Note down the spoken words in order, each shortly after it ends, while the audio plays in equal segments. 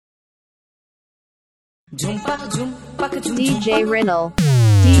DJ Mrinal,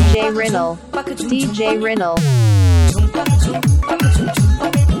 DJ Mrinal, DJ Mrinal.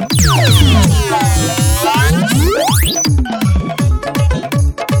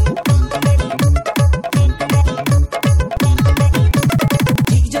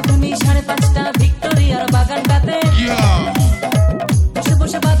 ঠিক যখনই 5:30 ভিক্টোরিয়ার বাগানটাতে বসে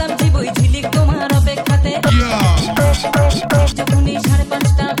বসে বাদাম চিবই ঝিলিক তোমার অপেক্ষাতে যখনই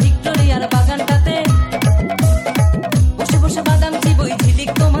 5:30 ভিক্টোরিয়ার বাগানটাতে বসে বসে বাদাম চিবই ঝিলিক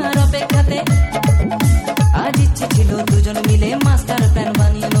তোমার অপেক্ষাতে আজ ইচ্ছে ছিল দুজন মিলে মাস্টার প্ল্যান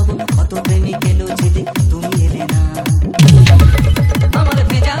বানিয়ে নেবো কত প্রেমিক এলো ঝিলিক তুমি এলে না আমার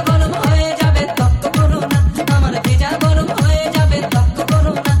ভেজা গরম হয়ে যাবে তপ্ত করো না আমার ভেজা গরম হয়ে যাবে তপ্ত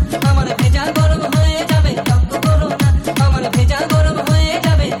করো না আমার ভেজা গরম হয়ে যাবে তপ্ত করো না আমার ভেজা গরম হয়ে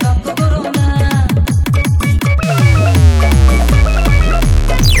যাবে তপ্ত করো না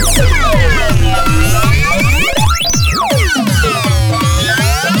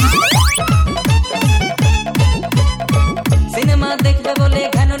সিনেমা দেখবে বলে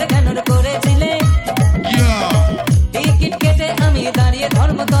ঘ্যানর ঘ্যানর করেছিলে টিকিট কেটে আমি দাঁড়িয়ে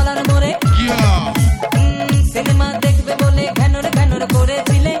ধর্মতলার মোড়ে সিনেমা দেখবে বলে ঘ্যানর ঘ্যানর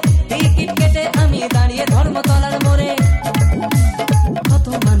করেছিলে টিকিট কেটে আমি দাঁড়িয়ে ধর্মতলার মোড়ে কত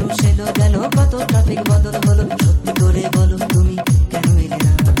মানুষ এলো গেল কত ট্রাফিক বদল হলো সত্যি করে বলো তুমি কেন এলে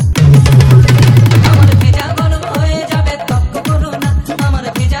না আমার ভেজা গরম হয়ে যাবে তপ্ত করো না আমার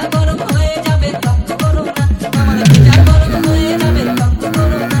ভেজা গরম হয়ে যাবে তপ্ত করো না আমার ভেজা গরম হয়ে যাবে তপ্ত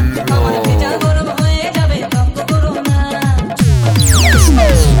করো না আমার ভেজা গরম হয়ে যাবে তপ্ত করো না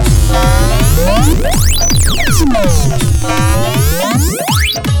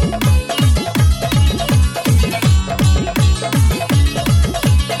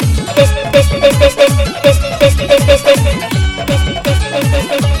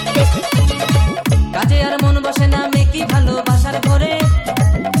this